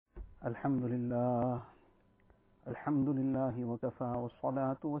الحمد لله الحمد لله وكفى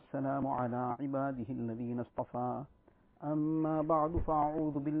والصلاة والسلام على عباده الذين اصطفى أما بعد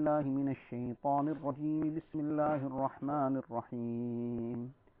فأعوذ بالله من الشيطان الرجيم بسم الله الرحمن الرحيم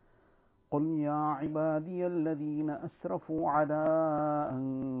قل يا عبادي الذين أسرفوا على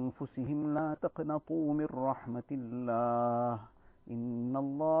أنفسهم لا تقنطوا من رحمة الله إن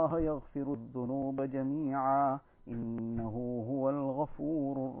الله يغفر الذنوب جميعا إنه هو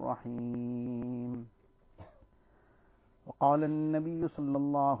الغفور الرحيم وقال النبي صلى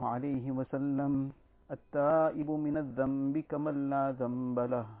الله عليه وسلم التائب من الذنب كمن لا ذنب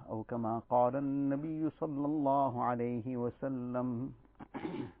له أو كما قال النبي صلى الله عليه وسلم.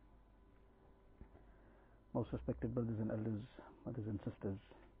 Most respected brothers and elders, mothers and sisters,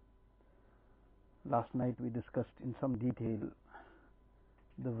 last night we discussed in some detail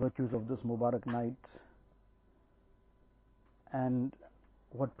the virtues of this Mubarak night and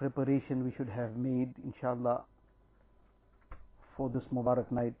what preparation we should have made, inshallah, for this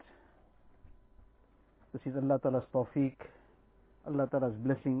Mubarak night. This is Allah Ta'ala's tawfiq, Allah Ta'ala's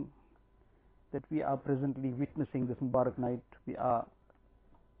blessing that we are presently witnessing this Mubarak night. We are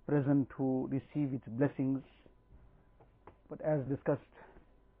present to receive its blessings. But as discussed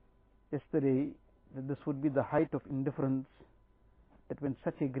yesterday, that this would be the height of indifference, that when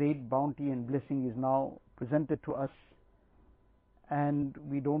such a great bounty and blessing is now presented to us and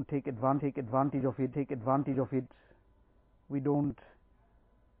we don't take advantage of it, we don't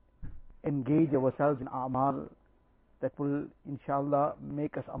engage ourselves in a'mal that will inshallah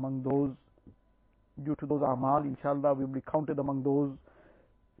make us among those, due to those a'mal inshallah we will be counted among those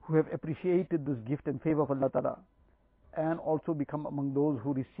who have appreciated this gift and favor of Allah Ta'ala, and also become among those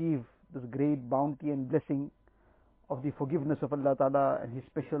who receive this great bounty and blessing of the forgiveness of Allah Ta'ala and His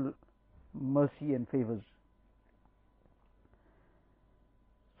special mercy and favors.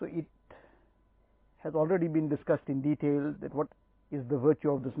 So it has already been discussed in detail that what is the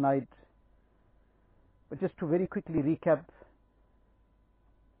virtue of this night. But just to very quickly recap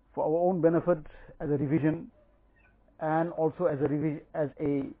for our own benefit as a revision, and also as a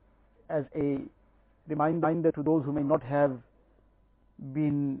reminder to those who may not have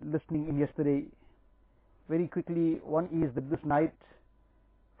been listening in yesterday. Very quickly, one is that this night,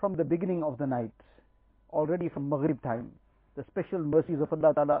 from the beginning of the night, already from Maghrib time, the special mercies of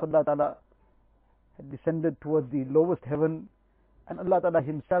Allah Ta'ala had descended towards the lowest heaven, and Allah Ta'ala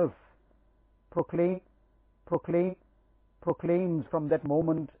Himself proclaims from that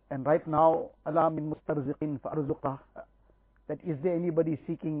moment, and right now, Allah min mustarziqin fa'arzuqah, that is there anybody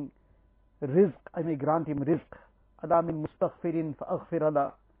seeking rizq, I may grant him rizq. Allah min mustaghfirin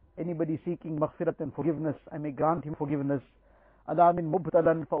fa'aghfir, anybody seeking maghfirat and forgiveness, I may grant him forgiveness. Allah min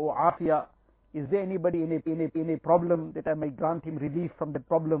mubtalan fa'u'afiya, is there anybody in a problem that I may grant him relief from that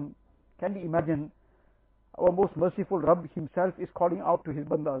problem? Can you imagine? Our most merciful Rabb Himself is calling out to His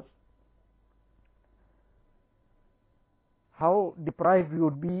bandas. How deprived we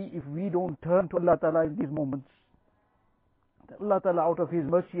would be if we don't turn to Allah Ta'ala in these moments. Allah Ta'ala, out of His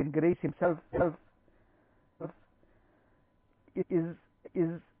mercy and grace Himself, is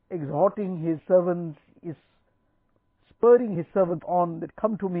exhorting His servants, is spurring His servants on, that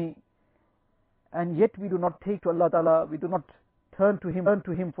come to me, and yet we do not take to Allah Ta'ala, we do not turn to Him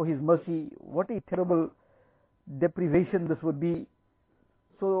for His mercy. What a terrible deprivation this would be.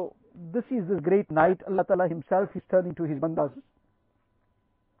 So this is this great night. Allah Ta'ala Himself is turning to His bandas,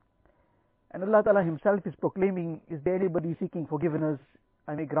 and Allah Ta'ala Himself is proclaiming, is there anybody seeking forgiveness?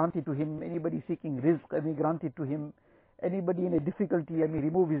 I may grant it to him. Anybody seeking rizq, I may grant it to him. Anybody in a difficulty, I may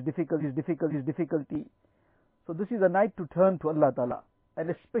remove his difficulty. So this is a night to turn to Allah Ta'ala, and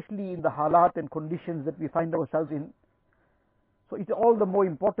especially in the halat and conditions that we find ourselves in. So it's all the more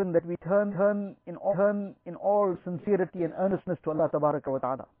important that we turn in all sincerity and earnestness to Allah Tabaraka wa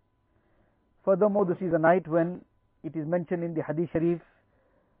Ta'ala. Furthermore, this is a night when it is mentioned in the Hadith Sharif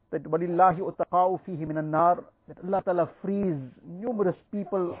that وَلِلَّهِ أُتَقَاءُ فِيهِ مِنَ النَّارِ, that Allah Ta'ala frees numerous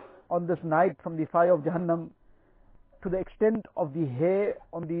people on this night from the fire of Jahannam, to the extent of the hair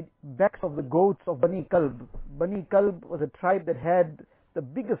on the backs of the goats of Bani Kalb. Bani Kalb was a tribe that had the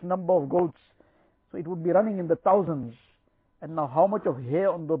biggest number of goats, so it would be running in the thousands. And now how much of hair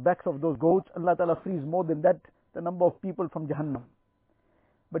on the backs of those goats? Allah Ta'ala frees more than that, the number of people from Jahannam.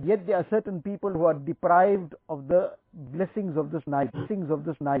 But yet there are certain people who are deprived of the blessings of this night,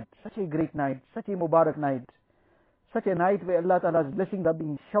 such a great night, such a Mubarak night, such a night where Allah Ta'ala's blessings are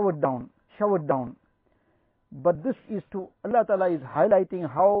being showered down. But this is to, Allah Ta'ala is highlighting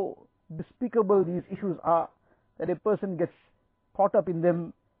how despicable these issues are, that a person gets caught up in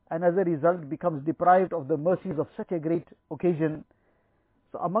them and as a result becomes deprived of the mercies of such a great occasion.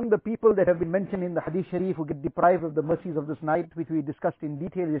 So among the people that have been mentioned in the Hadith Sharif who get deprived of the mercies of this night, which we discussed in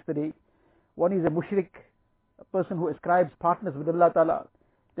detail yesterday, one is a mushrik, a person who ascribes partners with Allah Ta'ala.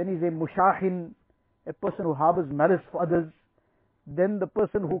 Then is a mushahin, a person who harbors malice for others. Then the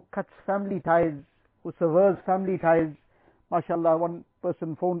person who cuts family ties, who severs family ties. MashaAllah, one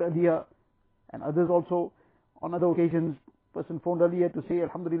person phoned earlier, and others also on other occasions. Person phoned earlier to say,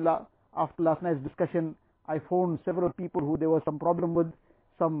 Alhamdulillah, after last night's discussion, I phoned several people who there was some problem with,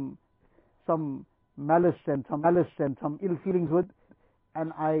 some malice and some ill feelings with,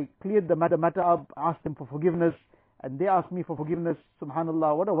 and I cleared the matter up, asked them for forgiveness, and they asked me for forgiveness.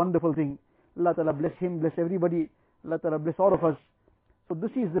 Subhanallah, what a wonderful thing. Allah Ta'ala bless him, bless everybody. Allah Ta'ala bless all of us. So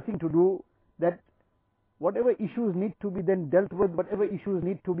this is the thing to do, that whatever issues need to be then dealt with, whatever issues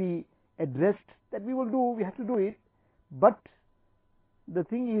need to be addressed, that we will do, we have to do it. But the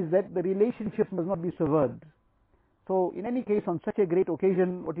thing is that the relationships must not be severed. So in any case, on such a great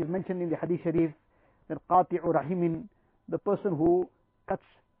occasion, what is mentioned in the Hadith Sharif, that qati'u rahimin, the person who cuts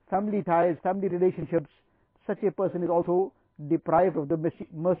family ties, family relationships, such a person is also deprived of the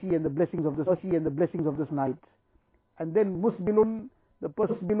mercy and the blessings of this night. And then musbilun, the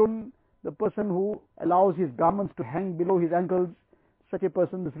person who allows his garments to hang below his ankles, such a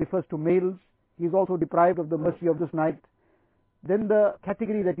person, this refers to males, he is also deprived of the mercy of this night. Then the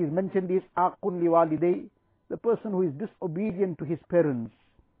category that is mentioned is aqun liwalidayh, the person who is disobedient to his parents.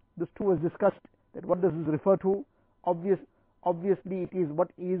 This too was discussed, that what does this refer to? Obviously it is what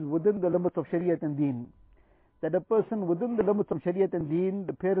is within the limits of Shariat and Deen. That a person within the limits of Shariat and Deen,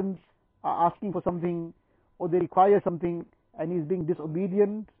 the parents are asking for something, or they require something, and he is being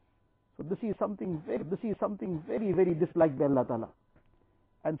disobedient. So this is something very, very disliked by Allah Ta'ala.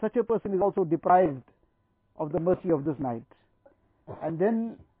 And such a person is also deprived of the mercy of this night. And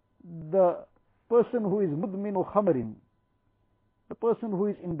then the person who is mudminu khamarin, the person who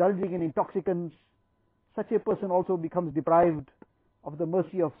is indulging in intoxicants, such a person also becomes deprived of the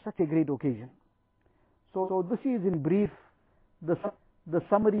mercy of such a great occasion. So this is in brief the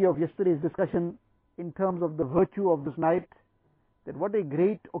summary of yesterday's discussion in terms of the virtue of this night, that what a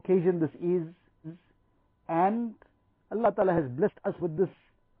great occasion this is, and Allah Ta'ala has blessed us with this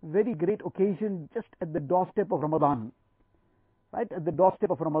very great occasion just at the doorstep of Ramadan. Right at the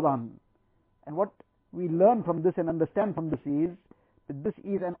doorstep of Ramadan. And what we learn from this and understand from this is that this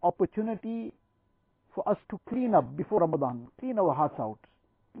is an opportunity for us to clean up before Ramadan, clean our hearts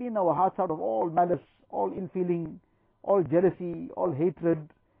out of all malice, all ill feeling, all jealousy, all hatred.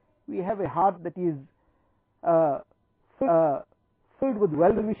 We have a heart that is filled with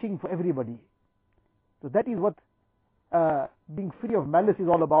well-wishing for everybody. So that is what being free of malice is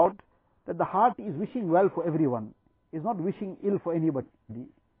all about, that the heart is wishing well for everyone, is not wishing ill for anybody.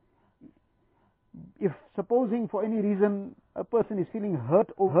 If supposing for any reason a person is feeling hurt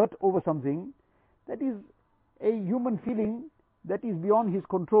over something, that is a human feeling that is beyond his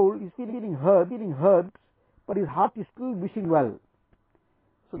control. He's feeling hurt, but his heart is still wishing well.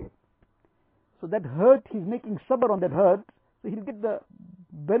 So that hurt, he's making sabr on that hurt, so he'll get the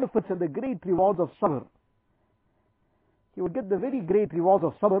benefits and the great rewards of sabr. He will get the very great rewards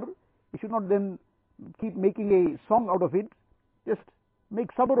of sabr. He should not then keep making a song out of it. Just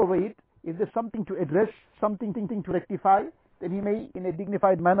make sabr over it. If there's something to address, something to rectify, then he may, in a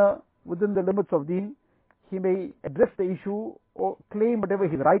dignified manner, within the limits of deen, he may address the issue or claim whatever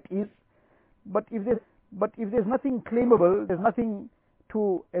his right is. But if there's nothing claimable, there's nothing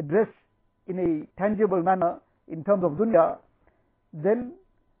to address in a tangible manner in terms of dunya, then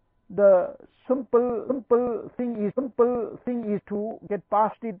the simple thing is to get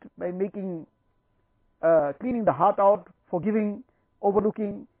past it by making cleaning the heart out, forgiving,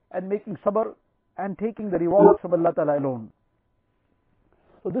 overlooking, and making sabr, and taking the rewards from Allah Ta'ala alone.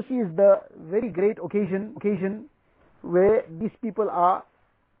 So this is the very great occasion where these people are,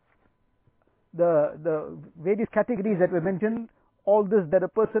 the various categories that were mentioned, all this, that a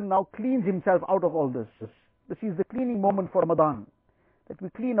person now cleans himself out of all this. This is the cleaning moment for Ramadan, that we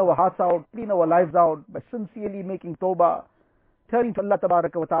clean our hearts out, clean our lives out by sincerely making tawbah, turning to Allah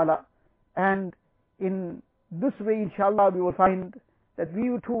Ta'ala, and in this way, inshallah, we will find that we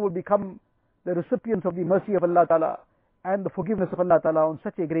too will become the recipients of the mercy of Allah Ta'ala and the forgiveness of Allah Ta'ala on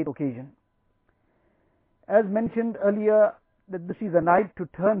such a great occasion. As mentioned earlier, that this is a night to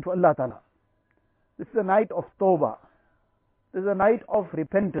turn to Allah Ta'ala. This is a night of tawbah. This is a night of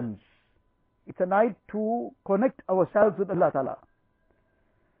repentance. It's a night to connect ourselves with Allah Ta'ala.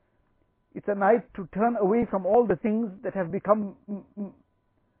 It's a night to turn away from all the things that have become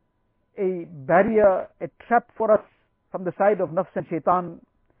a barrier, a trap for us from the side of nafs and shaitan,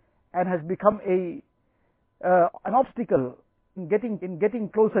 and has become an obstacle getting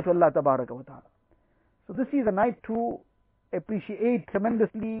closer to Allah Tabaraka wa Ta'ala. So this is a night to appreciate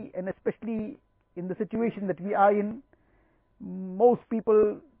tremendously, and especially in the situation that we are in. Most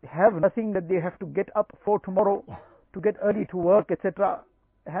people have nothing that they have to get up for tomorrow, to get early to work, etc.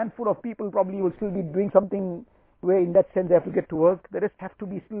 A handful of people probably will still be doing something where in that sense they have to get to work. The rest have to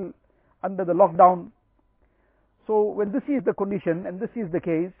be still under the lockdown. So when this is the condition and this is the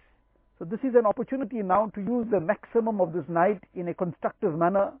case, so this is an opportunity now to use the maximum of this night in a constructive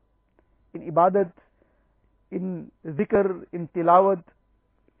manner, in ibadat, in zikr, in tilawat,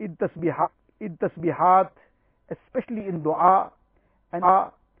 in tasbihat, especially in dua,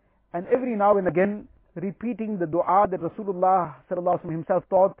 and every now and again repeating the dua that Rasulullah sallallahu alaihi wasallam himself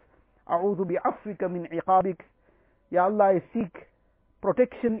taught. A'udhu bi'afwika min iqabik. Ya Allah, I seek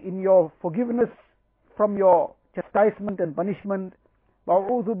protection in your forgiveness from your chastisement and punishment.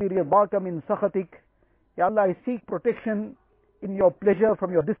 Wa'udhu biridaka min sakhatik. Ya Allah, I seek protection in your pleasure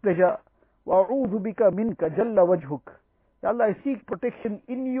from your displeasure. Wa'udhu bika minka jalla wajhuk. Ya Allah, I seek protection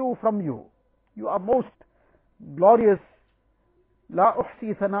in you from you. You are most glorious. La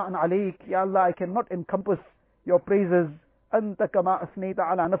uhsi thana'an alayk. Ya Allah, I cannot encompass your praises. Anta kama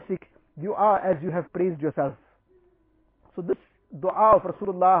asnayta ala nafsik. You are as you have praised yourself. So this dua of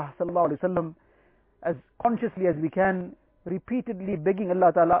Rasulullah sallallahu alaihi wasallam, as consciously as we can, repeatedly begging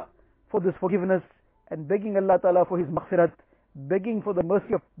Allah Ta'ala for this forgiveness, and begging Allah Ta'ala for His maghfirat, begging for the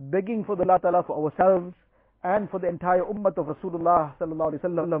mercy of, begging for the Allah Ta'ala for ourselves and for the entire ummah of Rasulullah sallallahu alaihi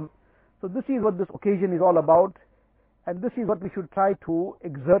wasallam. So this is what this occasion is all about, and this is what we should try to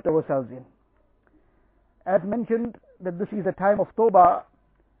exert ourselves in. As mentioned, that this is a time of tawbah,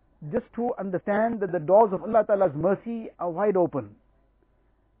 just to understand that the doors of Allah Ta'ala's mercy are wide open.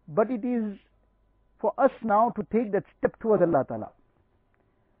 But it is for us now to take that step towards Allah Ta'ala.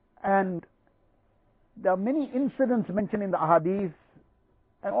 And there are many incidents mentioned in the ahadith,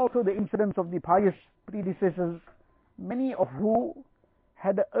 and also the incidents of the pious predecessors, many of who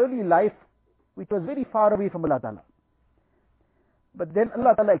had an early life which was very far away from Allah Ta'ala. But then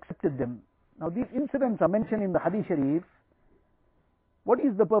Allah Ta'ala accepted them. Now these incidents are mentioned in the Hadith Sharif. What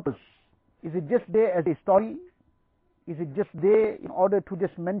is the purpose? Is it just there as a story? Is it just there in order to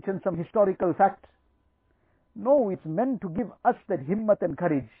just mention some historical fact? No, it's meant to give us that himmat and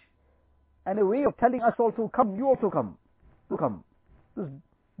courage, and a way of telling us also, come, you also come. You come. This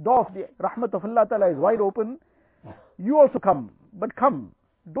door of the rahmat of Allah Ta'ala is wide open. You also come. But come.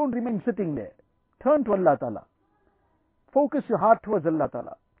 Don't remain sitting there. Turn to Allah Ta'ala. Focus your heart towards Allah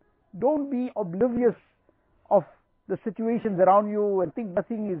Ta'ala. Don't be oblivious of the situations around you and think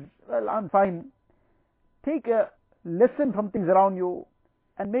nothing is, well, I'm fine. Take a lesson from things around you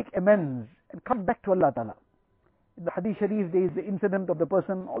and make amends and come back to Allah Ta'ala. In the Hadith Sharif, there is the incident of the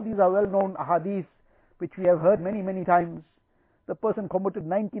person. All these are well-known ahadith which we have heard many, many times. The person committed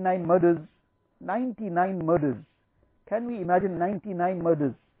 99 murders. 99 murders. Can we imagine 99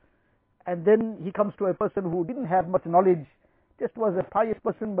 murders? And then he comes to a person who didn't have much knowledge, just was a pious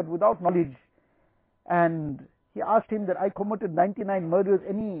person but without knowledge. And he asked him that, I committed 99 murders,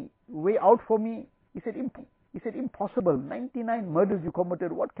 any way out for me? He said, impossible. 99 murders you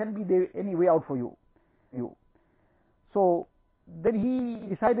committed, what can be there any way out for you? So then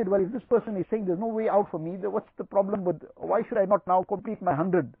he decided, well, if this person is saying there's no way out for me, then what's the problem with, why should I not now complete my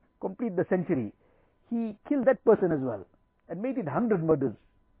 100, complete the century? He killed that person as well and made it 100 murders.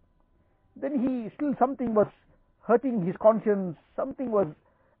 Then he still, something was hurting his conscience, something was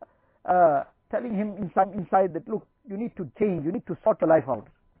telling him inside that, look, you need to change, you need to sort your life out.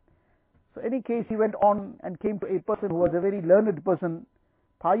 So in any case, he went on and came to a person who was a very learned person,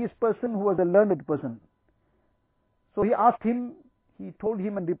 pious person who was a learned person. So he asked him, he told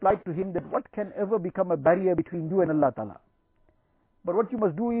him and replied to him that what can ever become a barrier between you and Allah Ta'ala? But what you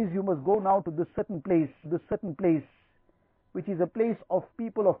must do is, you must go now to this certain place, which is a place of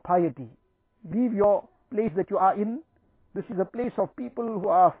people of piety. Leave your place that you are in. This is a place of people who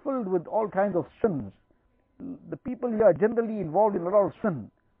are filled with all kinds of sins. The people here are generally involved in a lot of sin.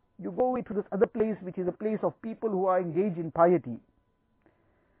 You go into this other place, which is a place of people who are engaged in piety.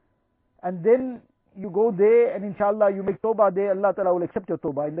 And then you go there, and inshallah you make tawbah there, Allah Ta'ala will accept your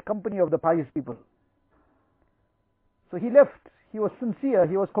tawbah in the company of the pious people. So he left. He was sincere,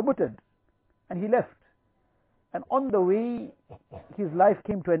 he was committed, and he left. And on the way, his life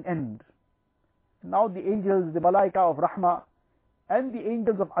came to an end. Now the angels, the malaika of rahmah and the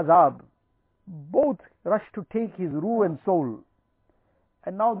angels of azab, both rushed to take his ruh and soul.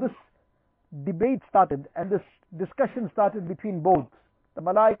 And now this debate started, and this discussion started between both. The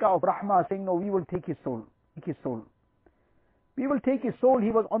malaika of rahmah saying, no, we will take his soul. We will take his soul.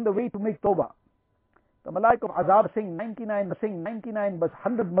 He was on the way to make tawbah. The Malaika of Azab saying 99, but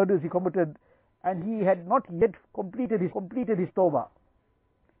 100 murders he committed, and he had not yet completed his tawbah.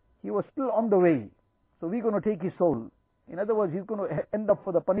 He was still on the way. So we're going to take his soul. In other words, he's going to end up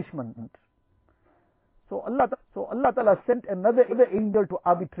for the punishment. So Allah Ta'ala sent another angel to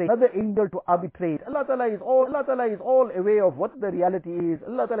arbitrate. Allah Ta'ala is all aware of what the reality is.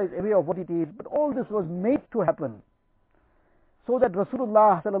 Allah Ta'ala is aware of what it is. But all this was made to happen so that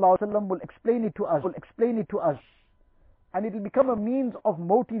Rasulullah Sallallahu Alaihi Wasallam will explain it to us. And it will become a means of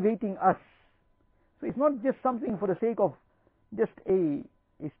motivating us. So it's not just something for the sake of just a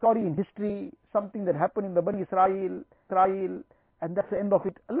story in history, something that happened in the Bani Israel, and that's the end of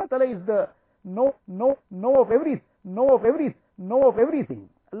it. Allah Ta'ala is the know of everything.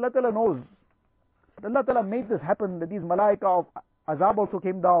 Allah Ta'ala knows. But Allah Ta'ala made this happen, that these Malaika of Azab also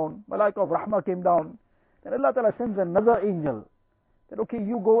came down, Malaika of Rahmah came down. Then Allah Ta'ala sends another angel, that okay,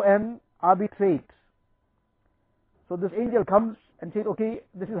 you go and arbitrate. So this angel comes and says, okay,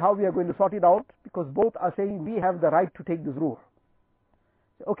 this is how we are going to sort it out, because both are saying we have the right to take this ruh.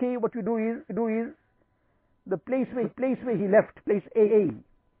 Okay, what we do is the place where he left, place A,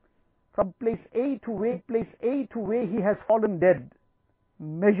 from place A to where he has fallen dead,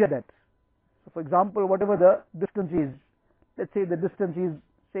 measure that. So for example, whatever the distance is, let's say the distance is,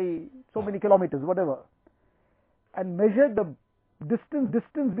 say, so many kilometers, whatever, and measure the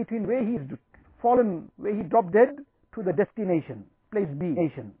distance between where he's fallen, where he dropped dead, to the destination, place B.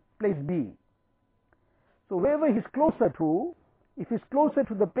 So wherever he's closer to, if he's closer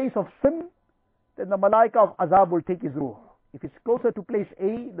to the place of sin, then the Malaika of Azab will take his ruh. If it's closer to place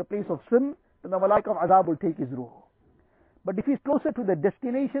A, the place of sin, then the Malaika of Azab will take his ruh. But if he's closer to the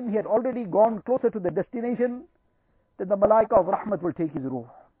destination, he had already gone closer to the destination, then the Malaika of Rahmat will take his ruh.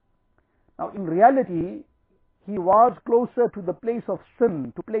 Now in reality, he was closer to the place of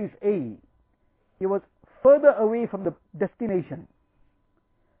sin, to place A. He was further away from the destination.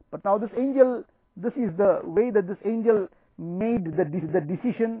 But now this is the way that this angel made the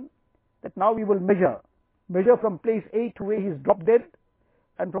decision, that now we will measure from place A to where he's dropped dead,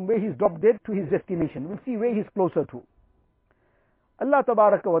 and from where he's dropped dead to his destination. We'll see where he's closer to. Allah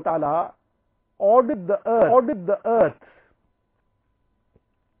Tabaraka wa Ta'ala ordered the earth.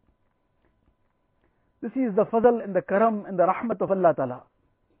 This is the fadl and the karam and the rahmat of Allah Ta'ala,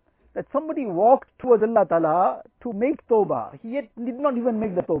 that somebody walked towards Allah Ta'ala to make tawbah. He yet did not even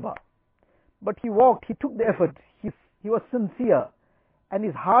make the tawbah, but he walked, he took the effort, he was sincere, and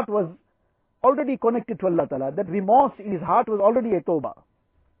his heart was already connected to Allah Ta'ala. That remorse in his heart was already a tawbah.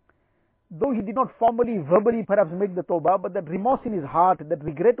 Though he did not formally, verbally perhaps make the tawbah, but that remorse in his heart, that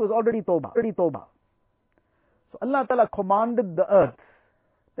regret was already tawbah. So Allah Ta'ala commanded the earth,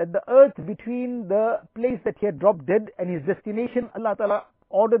 that the earth between the place that he had dropped dead and his destination, Allah Ta'ala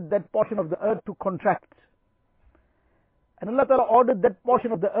ordered that portion of the earth to contract. And Allah Ta'ala ordered that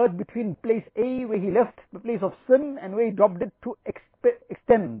portion of the earth between place A, where he left the place of sin, and where he dropped it, to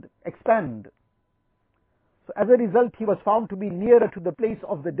expand. So as a result, he was found to be nearer to the place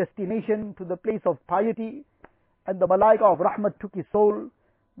of the destination, to the place of piety, and the Malaika of Rahmat took his soul,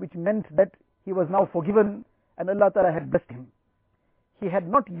 which meant that he was now forgiven, and Allah Ta'ala had blessed him. He had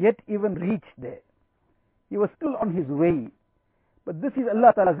not yet even reached there. He was still on his way. But this is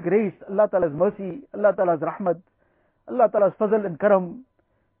Allah Ta'ala's grace, Allah Ta'ala's mercy, Allah Ta'ala's rahmat, Allah Ta'ala's fazl and karam.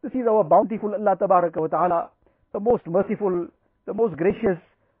 This is our bountiful Allah Tabaraka wa Ta'ala, the most merciful, the most gracious.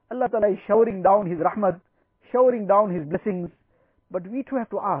 Allah Ta'ala is showering down His rahmat, showering down His blessings. But we too have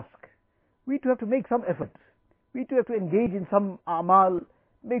to ask. We too have to make some effort. We too have to engage in some a'mal,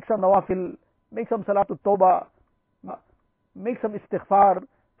 make some nawafil, make some salatul tawbah, make some istighfar,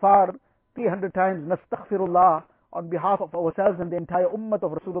 300 times, nastaghfirullah, on behalf of ourselves and the entire ummah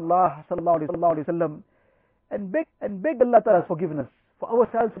of Rasulullah sallallahu alaihi wasallam, and beg Allah Ta'ala's forgiveness for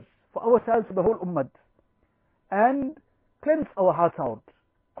ourselves, for the whole ummah, and cleanse our hearts out,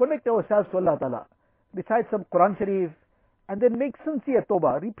 connect ourselves to Allah Ta'ala, recite some Quran Sharif, and then make sincere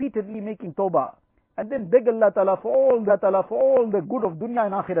tawbah, repeatedly making tawbah, and then beg Allah Ta'ala for all the good of dunya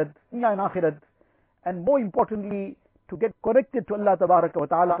and akhirat, and more importantly, to get connected to Allah Tabaraka wa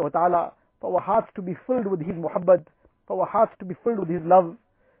Ta'ala, for our hearts to be filled with His muhabbat, for our hearts to be filled with His love.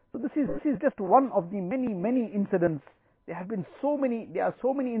 So this is just one of the many incidents. There are so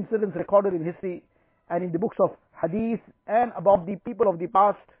many incidents recorded in history and in the books of hadith, and about the people of the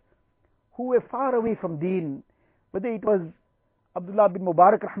past who were far away from deen, whether it was Abdullah bin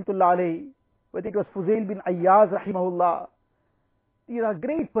Mubarak rahmatullah alayhi, whether it was Fuzail bin Ayyaz rahimahullah. These are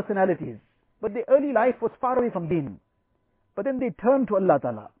great personalities, but their early life was far away from deen. But then they turned to Allah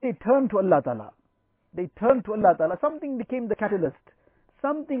Ta'ala. Something became the catalyst.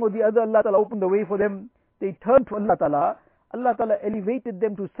 something or the other, Allah Ta'ala opened the way for them. They turned to Allah Ta'ala. Allah Ta'ala elevated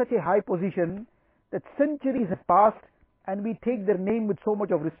them to such a high position that centuries have passed, and we take their name with so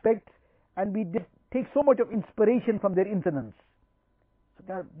much of respect, and we take so much of inspiration from their incidents.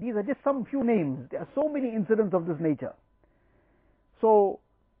 So these are just some few names. There are so many incidents of this nature. So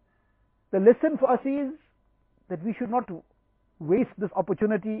the lesson for us is that we should not waste this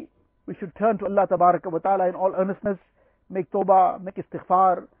opportunity. We should turn to Allah Tabaraka wa Ta'ala in all earnestness, make tawbah, make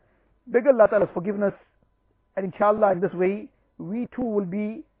istighfar, beg Allah Ta'ala's forgiveness, and inshallah in this way we too will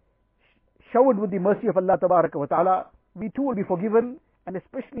be showered with the mercy of Allah Tabaraka wa Ta'ala. We too will be forgiven, and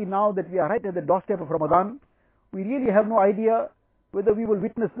especially now that we are right at the doorstep of Ramadan, we really have no idea whether we will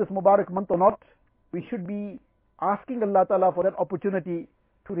witness this Mubarak month or not. We should be asking Allah Ta'ala for that opportunity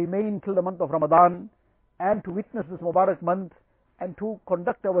to remain till the month of Ramadan and to witness this Mubarak month, and to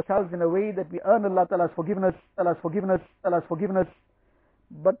conduct ourselves in a way that we earn Allah Ta'ala's forgiveness, Allah's forgiveness, Allah's forgiveness.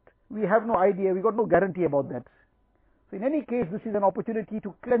 But we have no idea, we got no guarantee about that. So in any case, this is an opportunity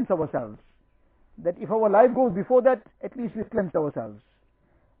to cleanse ourselves. That if our life goes before that, at least we've cleansed ourselves.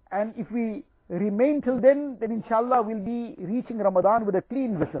 And if we remain till then inshallah we'll be reaching Ramadan with a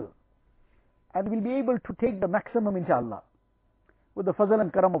clean vessel. And we'll be able to take the maximum inshallah, with the fazl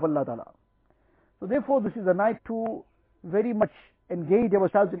and karam of Allah Ta'ala. So therefore this is a night to very much engage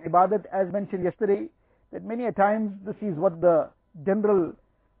ourselves in ibadat, as mentioned yesterday, that many a times this is what the general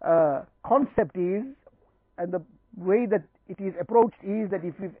concept is, and the way that it is approached is that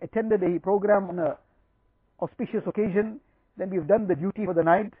if we've attended a program on a auspicious occasion, then we've done the duty for the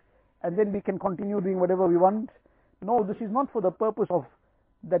night, and then we can continue doing whatever we want. No, this is not for the purpose of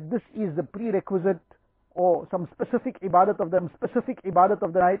that this is the prerequisite or some specific ibadat of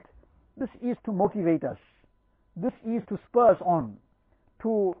the night. This is to motivate us. This is to spur us on,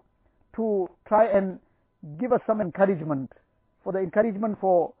 to try and give us some encouragement, for the encouragement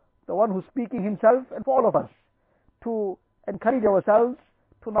for the one who's speaking himself and for all of us, to encourage ourselves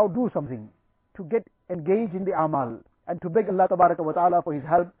to now do something, to get engaged in the amal, and to beg Allah Tabaraka wa Ta'ala for His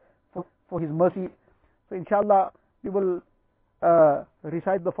help, for His mercy. So inshallah we will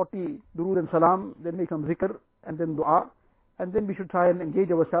recite the 40 durood and salam, then make some zikr, and then dua, and then we should try and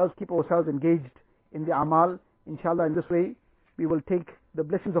engage ourselves, keep ourselves engaged in the amal. Inshallah in this way we will take the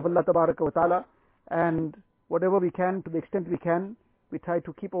blessings of Allah Tabaraka wa Ta'ala, and whatever we can, to the extent we can, we try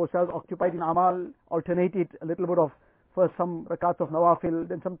to keep ourselves occupied in amal, alternate it a little bit of first some rakats of nawafil,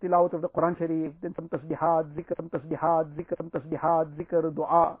 then some tilawat of the Quran Sharif, then some tasbihat, zikr, some tasbihat, zikr,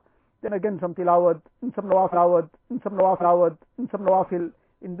 dua, then again some tilawat, and some nawafil, and some nawafil.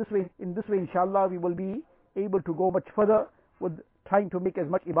 In this way inshallah we will be able to go much further with trying to make as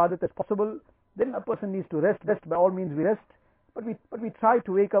much ibadat as possible. Then a person needs to rest. By all means we rest, but we try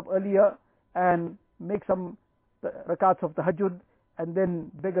to wake up earlier and make some rakats of tahajjud, and then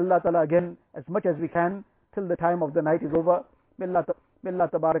beg Allah Ta'ala again as much as we can till the time of the night is over. May Allah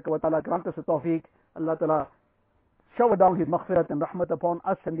Tabaraka wa Ta'ala grant us a tawfiq. Allah Ta'ala shower down His maghfirat and rahmat upon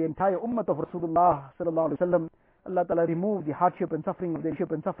us and the entire ummah of Rasulullah Sallallahu Alaihi Wasallam. Allah Ta'ala remove the hardship and suffering of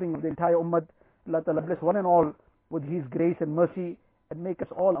the entire ummah. Allah Ta'ala bless one and all with His grace and mercy, and make us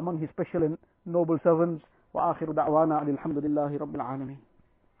all among His special and noble servants. Wa akhiru da'wana alhamdulillahi rabbil alameen.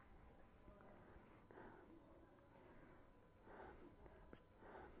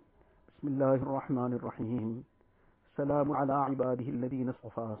 Bismillahir Rahmanir Rahim. Salamun ala ibadihi alladhina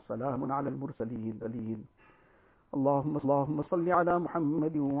istafa. Salamun ala al-mursaleen. اللهم صل على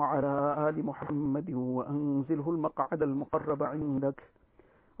محمد وعلى آل محمد وأنزله المقعد المقرب عندك.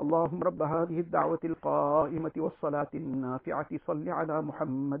 اللهم رب هذه الدعوة القائمة والصلاة النافعة صل على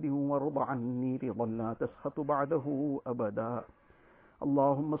محمد وارض عني رضا لا تسخط بعده أبدا.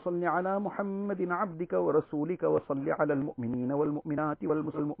 اللهم صل على محمد عبدك ورسولك وصل على المؤمنين والمؤمنات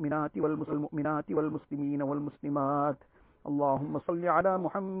والمسلمين والمسلمات. اللهم صل على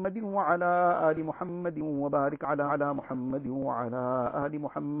محمد وعلى آل محمد وبارك على محمد وعلى آل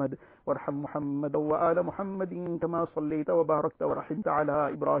محمد وارحم محمد وآل محمد كما صليت وباركت ورحمت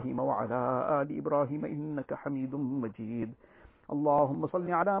على إبراهيم وعلى آل إبراهيم إنك حميد مجيد. اللهم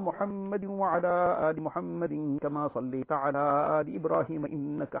صل على محمد وعلى آل محمد كما صليت على آل إبراهيم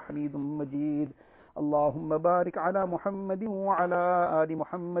إنك حميد مجيد. اللهم بارك على محمد وعلى آل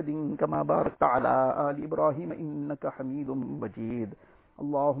محمد كما باركت على آل إبراهيم إنك حميد مجيد.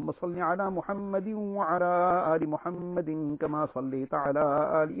 اللهم صل على محمد وعلى آل محمد كما صليت على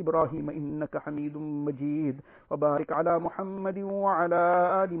آل إبراهيم إنك حميد مجيد. وبارك على محمد وعلى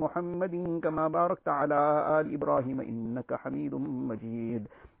آل محمد كما باركت على آل إبراهيم إنك حميد مجيد.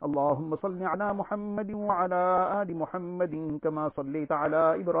 اللهم صل على محمد وعلى آل محمد كما صليت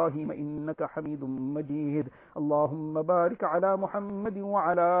على إبراهيم إنك حميد مجيد. اللهم بارك على محمد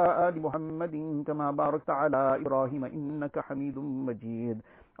وعلى آل محمد كما باركت على إبراهيم إنك حميد مجيد.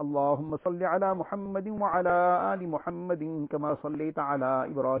 اللهم صل على محمد وعلى آل محمد كما صليت على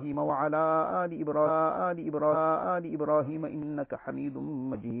إبراهيم وعلى آل إبراهيم إنك حميد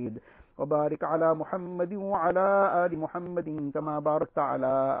مجيد. وبارك على محمد وعلى آل محمد كما باركت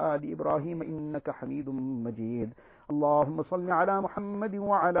على آل إبراهيم إنك حميد مجيد. اللهم صل على محمد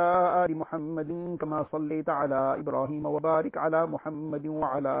وعلى آل محمد كما صليت على إبراهيم وبارك على محمد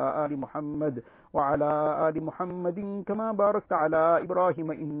وعلى آل محمد وعلى آل محمد كما باركت على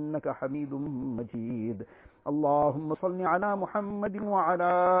إبراهيم إنك حميد مجيد. اللهم صل على محمد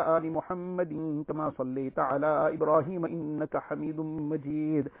وعلى آل محمد كما صليت على إبراهيم إنك حميد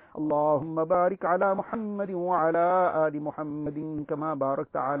مجيد. اللهم بارك على محمد وعلى آل محمد كما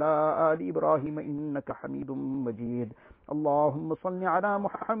باركت على آل إبراهيم إنك حميد مجيد. اللهم صل على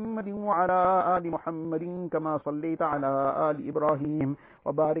محمد وعلى آل محمد كما صليت على آل إبراهيم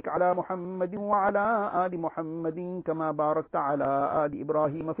وبارك على محمد وعلى آل محمد كما باركت على آل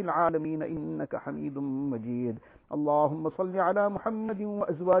إبراهيم في العالمين إنك حميد مجيد. اللهم صل على محمد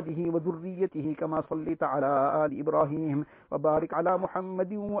وأزواجه وذريته كما صليت على آل إبراهيم وبارك على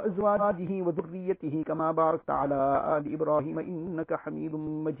محمد وأزواجه وذريته كما باركت على آل إبراهيم إنك حميد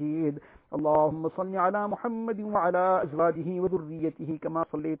مجيد. اللهم صل على محمد وعلى أزواجه وذريته كما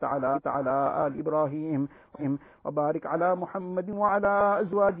صليت على آل إبراهيم وبارك على محمد وعلى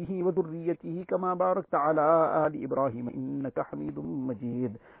أزواجه وذريته كما باركت على آل إبراهيم إنك حميد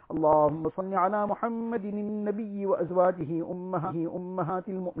مجيد. اللهم صل على محمد النبي وأزواجه أمهات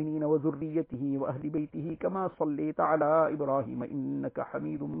المؤمنين وذريته وأهل بيته كما صليت على إبراهيم إنك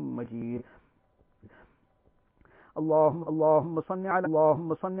حميد مجيد. اللهم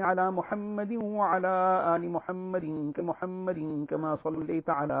صل على محمد وعلى آل محمد كما صليت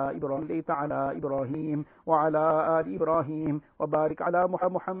على إبراهيم وعلى آل إبراهيم وبارك على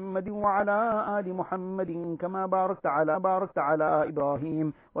محمد وعلى آل محمد كما باركت على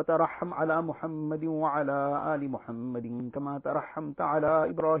إبراهيم وترحم على محمد وعلى آل محمد كما ترحمت على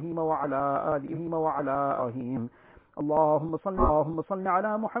إبراهيم وعلى آل إبراهيم. اللهم صل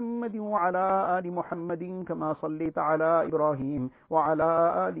على محمد وعلى آل محمد كما صليت على إبراهيم وعلى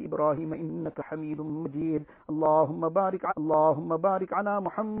آل إبراهيم إنك حميد مجيد. اللهم بارك على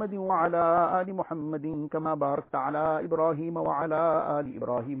محمد وعلى آل محمد كما باركت على إبراهيم وعلى آل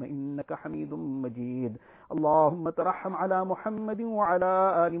إبراهيم إنك حميد مجيد. اللهم ترحم على محمد وعلى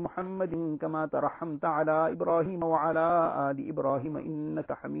آل محمد كما ترحمت على إبراهيم وعلى آل إبراهيم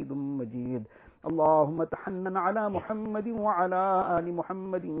إنك حميد مجيد. اللهم تحنن على محمد وعلى آل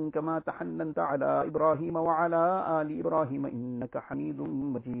محمد كما تحننت على إبراهيم وعلى آل إبراهيم إنك حميد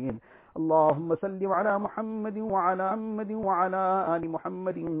مجيد. اللهم سلم على محمد وعلى آل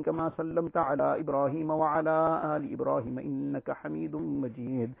محمد كما سلمت على إبراهيم وعلى آل إبراهيم إنك حميد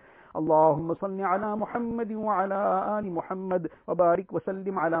مجيد. اللهم صل على محمد وعلى آل محمد وبارك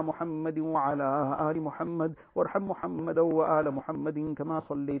وسلم على محمد وعلى آل محمد وارحم محمدا وآل محمد كما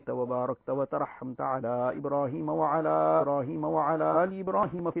صليت وباركت وترحمت على إبراهيم وعلى آل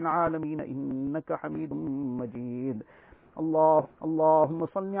إبراهيم في العالمين إنك حميد مجيد. اللهم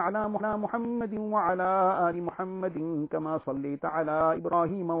صل على محمد وعلى آل محمد كما صليت على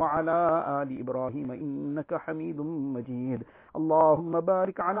إبراهيم وعلى آل إبراهيم إنك حميد مجيد. اللهم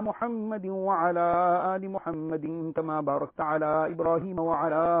بارك على محمد وعلى آل محمد كما باركت على إبراهيم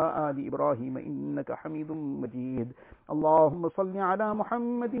وعلى آل إبراهيم إنك حميد مجيد. اللهم صل على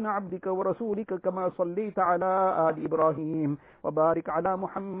محمد عبدك ورسولك كما صليت على آل إبراهيم وبارك على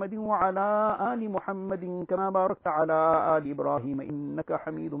محمد وعلى آل محمد كما باركت على آل إبراهيم إنك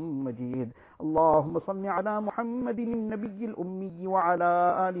حميد مجيد. اللهم صل على محمد النبي الأمي وعلى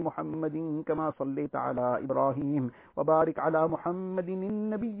آل محمد كما صليت على إبراهيم وبارك على محمد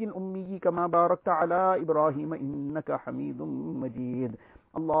النبي الأمي كما باركت على إبراهيم إنك حميد مجيد.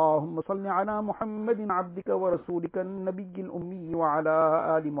 اللهم صل على محمد عبدك ورسولك النبي الأمي وعلى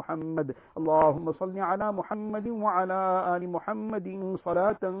آل محمد. اللهم صل على محمد وعلى آل محمد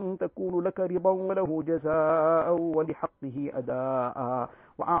صلاة تكون لك رضا وله جزاء ولحقه أداء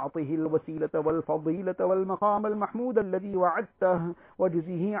وأعطه الوسيلة والفضيلة والمقام المحمود الذي وعدته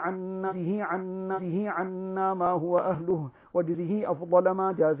وجزه عنا ما هو أهله وجزه أفضل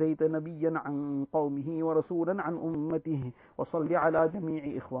ما جازيت نبيا عن قومه ورسولا عن أمته. وصل على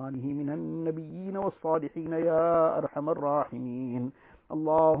جميع إخوانه من النبيين والصالحين يا أرحم الراحمين.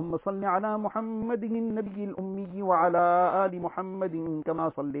 اللهم صل على محمد النبي الأمي وعلى آل محمد كما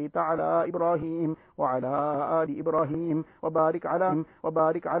صليت على إبراهيم وعلى آل إبراهيم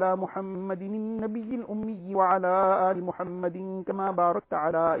وبارك على محمد النبي الأمي وعلى آل محمد كما باركت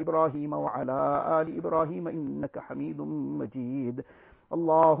على إبراهيم وعلى آل إبراهيم إنك حميد مجيد.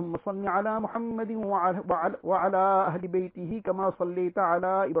 اللهم صل على محمد وعلى أهل بيته كما صليت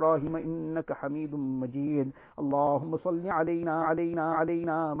على إبراهيم إنك حميد مجيد. اللهم صل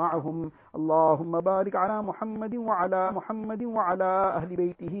علينا معهم. اللهم بارك على محمد وعلى أهل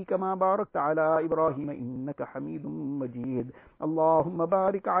بيته كما باركت على إبراهيم إنك حميد مجيد. اللهم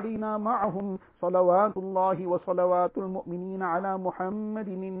بارك علينا معهم صلوات الله وصلوات المؤمنين على محمد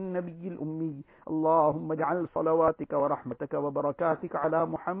النبي الأمي. اللهم اجعل صلواتك ورحمتك وبركاتك على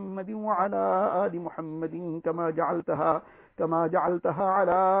محمد وعلى آل محمد كما جعلتها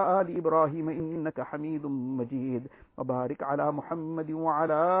على آل إبراهيم إنك حميد مجيد. وبارك على محمد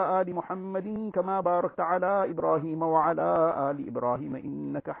وعلى آل محمد كما باركت على إبراهيم وعلى آل إبراهيم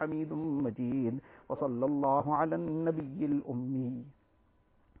إنك حميد مجيد. وصلى الله على النبي الأمي.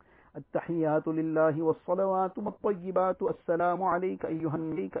 التحيات لله والصلوات والطيبات. السلام عليك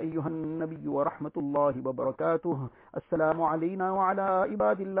أيها النبي ورحمة الله وبركاته. السلام علينا وعلى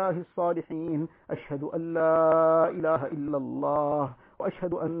عباد الله الصالحين. أشهد أن لا إله إلا الله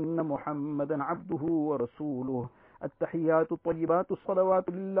وأشهد أن محمدا عبده ورسوله. التحيات الطيبات الصلوات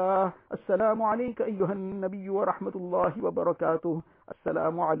لله. السلام عليك أيها النبي ورحمة الله وبركاته.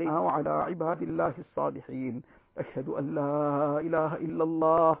 السلام علينا وعلى عباد الله الصالحين. أشهد أن لا إله إلا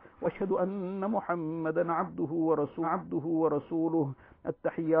الله وأشهد أن محمدا عبده ورسوله.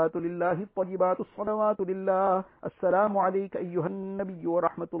 التحيات لله الطيبات الصلوات لله. السلام عليك أيها النبي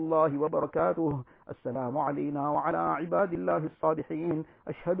ورحمة الله وبركاته. السلام علينا وعلى عباد الله الصالحين.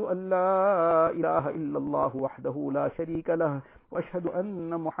 أشهد أن لا إله إلا الله وحده لا شريك له وأشهد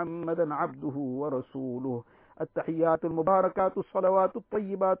أن محمدا عبده ورسوله. التحيات المباركات الصلوات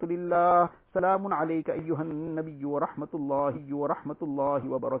الطيبات لله. سلام عليك أيها النبي ورحمة الله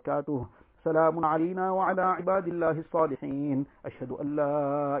وبركاته. سلام علينا وعلى عباد الله الصالحين. أشهد أن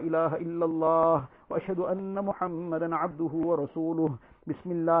لا إله إلا الله وأشهد أن محمدا عبده ورسوله.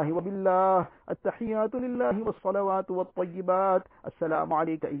 بسم الله وبالله. التحيات لله والصلوات والطيبات. السلام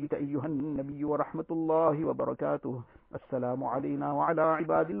عليك أيها النبي ورحمة الله وبركاته. السلام علينا وعلى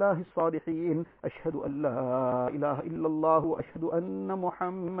عباد الله الصالحين. أشهد أن لا إله إلا الله وأشهد أن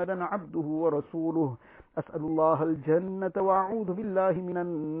محمدا عبده ورسوله. أسأل الله الجنة وأعوذ بالله من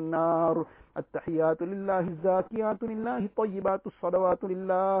النار. التحيات لله الزاكيات لله الطيبات الصلوات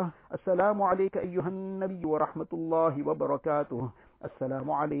لله. السلام عليك أيها النبي ورحمة الله وبركاته.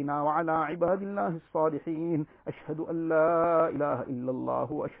 السلام علينا وعلى عباد الله الصالحين. أشهد أن لا إله إلا الله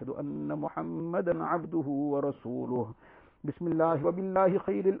وأشهد أن محمدا عبده ورسوله. بسم الله وبالله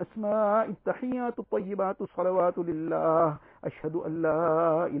خير الأسماء. التحيات الطيبات الصلوات لله. أشهد أن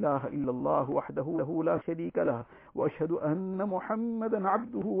لا إله إلا الله وحده لا شريك له وأشهد أن محمدا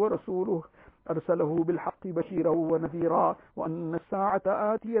عبده ورسوله. أرسله بالحق بشيرا ونذيرا وأن الساعة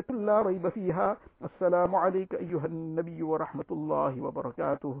آتية لا ريب فيها. السلام عليك أيها النبي ورحمة الله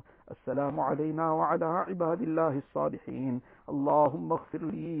وبركاته. السلام علينا وعلى عباد الله الصالحين. اللهم اغفر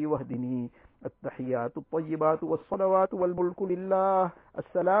لي واهدني. التحيات الطيبات والصلوات والملك لله.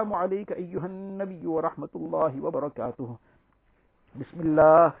 السلام عليك أيها النبي ورحمة الله وبركاته. بسم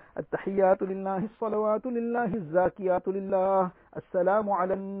الله. التحيات لله الصلوات لله الزاكيات لله. السلام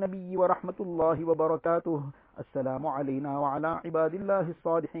على النبي ورحمة الله وبركاته. السلام علينا وعلى عباد الله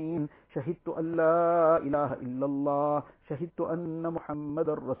الصالحين. شهدت أن لا إله إلا الله. شهدت أن محمد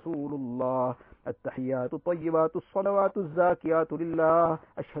رسول الله. التحيات الطيبات الصلوات الزاكيات لله.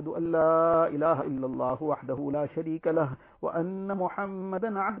 أشهد أن لا إله إلا الله وحده لا شريك له وأن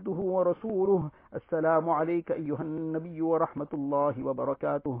محمدا عبده ورسوله. السلام عليك أيها النبي ورحمة الله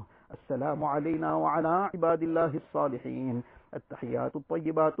وبركاته. السلام علينا وعلى عباد الله الصالحين. التحيات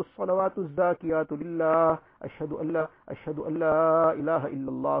الطيبات الصلوات الزاكيات لله. أشهد أن لا إله إلا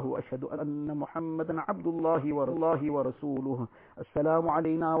الله وأشهد أن محمدا عبد الله ورسوله. السلام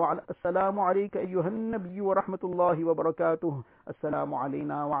عليك أيها النبي ورحمة الله وبركاته. السلام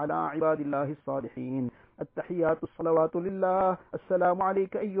علينا وعلى عباد الله الصالحين. التحيات الصلوات لله. السلام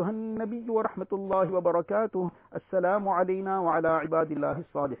عليك أيها النبي ورحمة الله وبركاته. السلام علينا وعلى عباد الله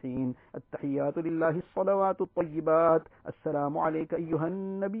الصالحين. التحيات لله الصلوات الطيبات. السلام عليك أيها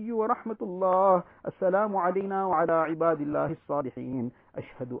النبي ورحمة الله. السلام علينا وعلى عباد الله الصالحين.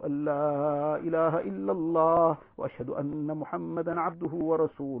 أشهد أن لا إله إلا الله وأشهد أن محمدا عبده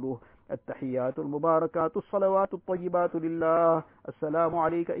ورسوله. التحيات المباركات الصلوات الطيبات لله. السلام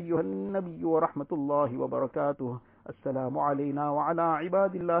عليك أيها النبي ورحمة الله وبركاته.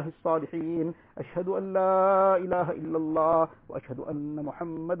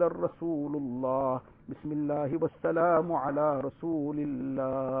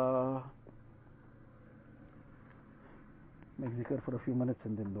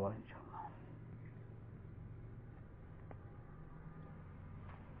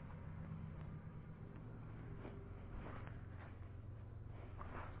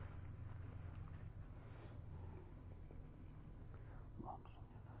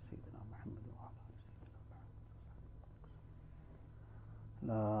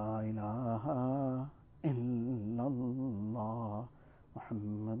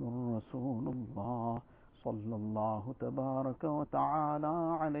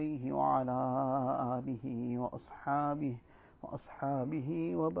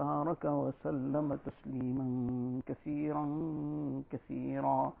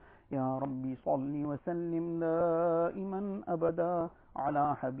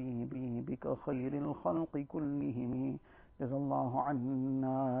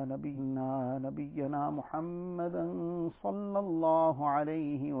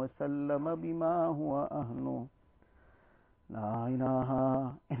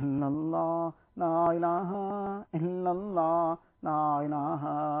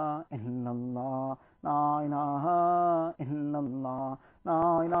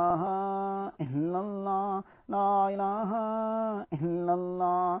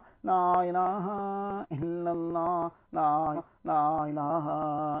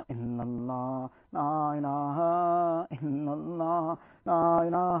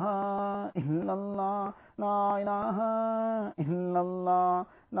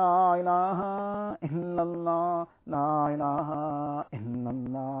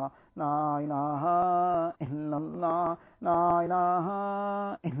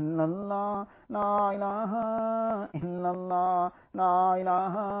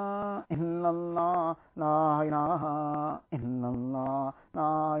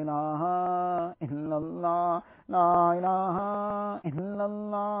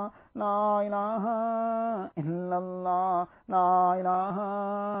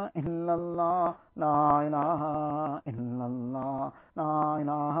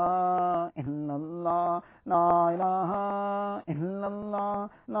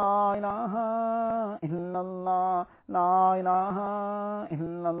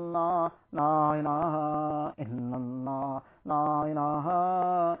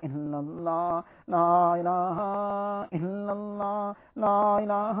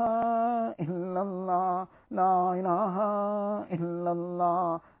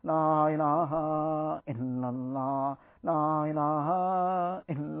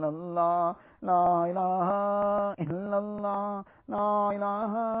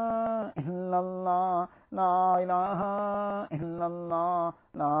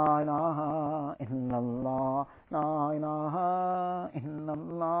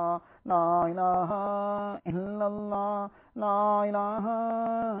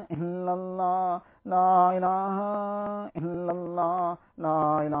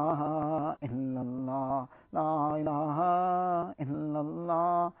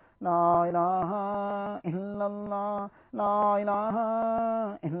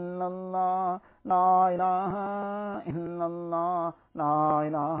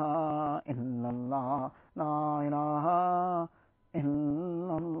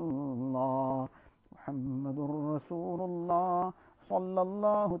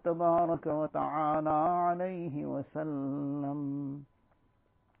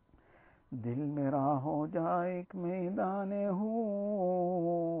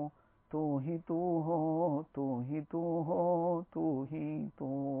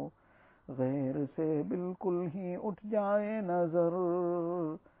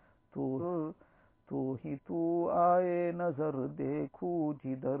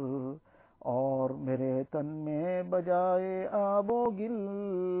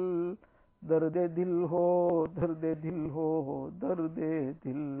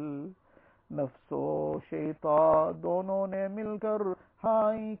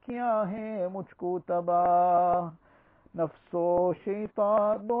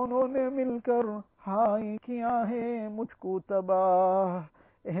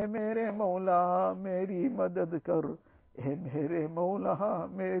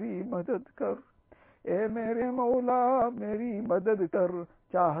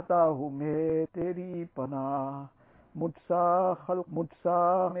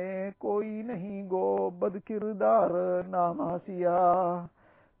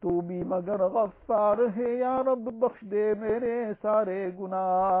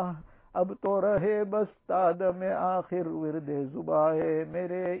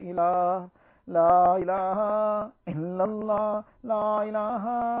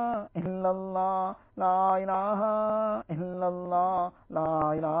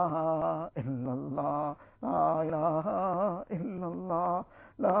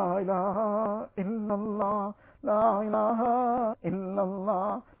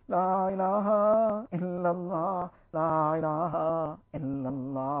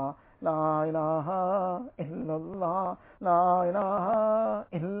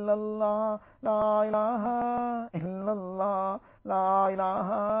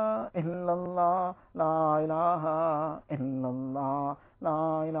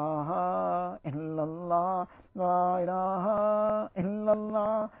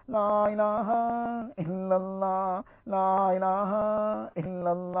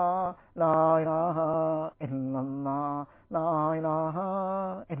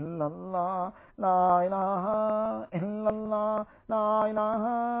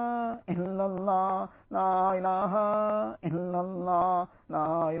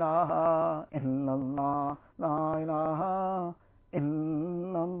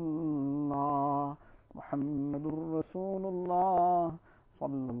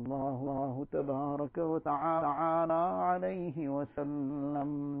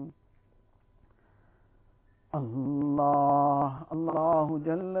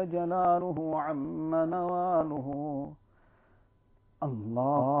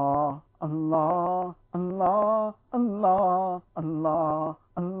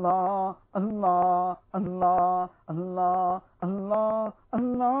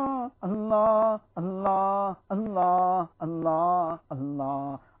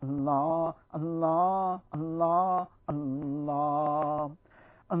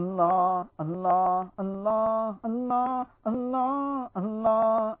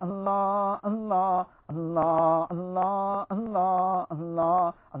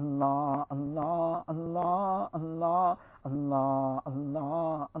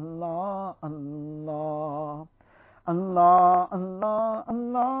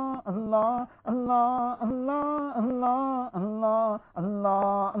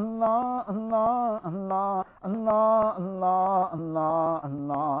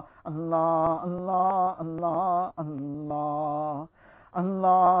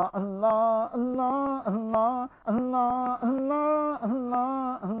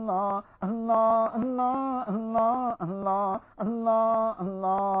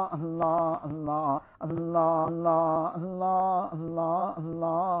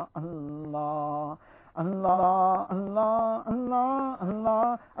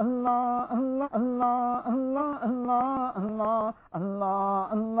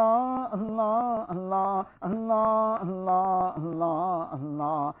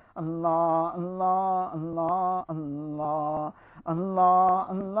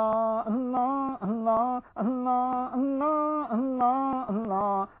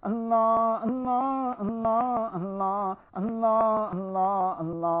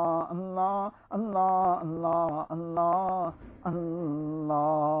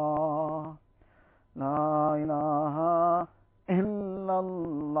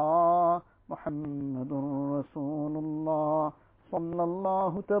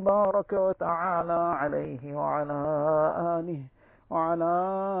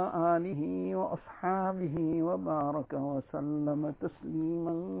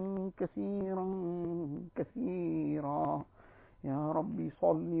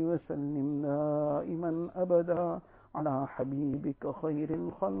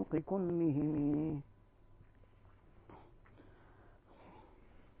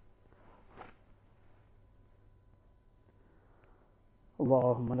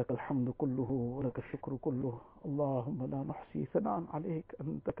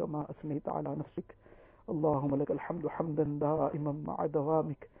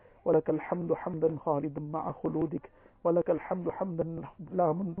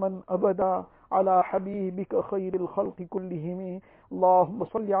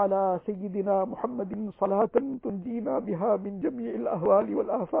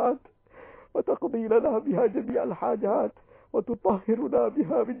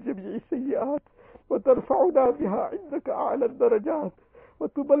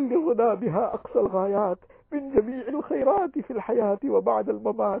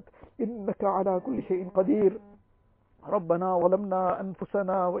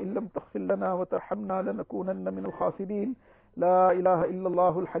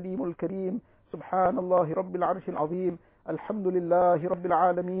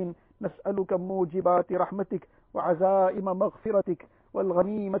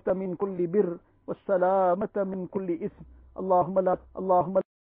 والغنيمة من كل بر والسلامة من كل إثم اللهم لا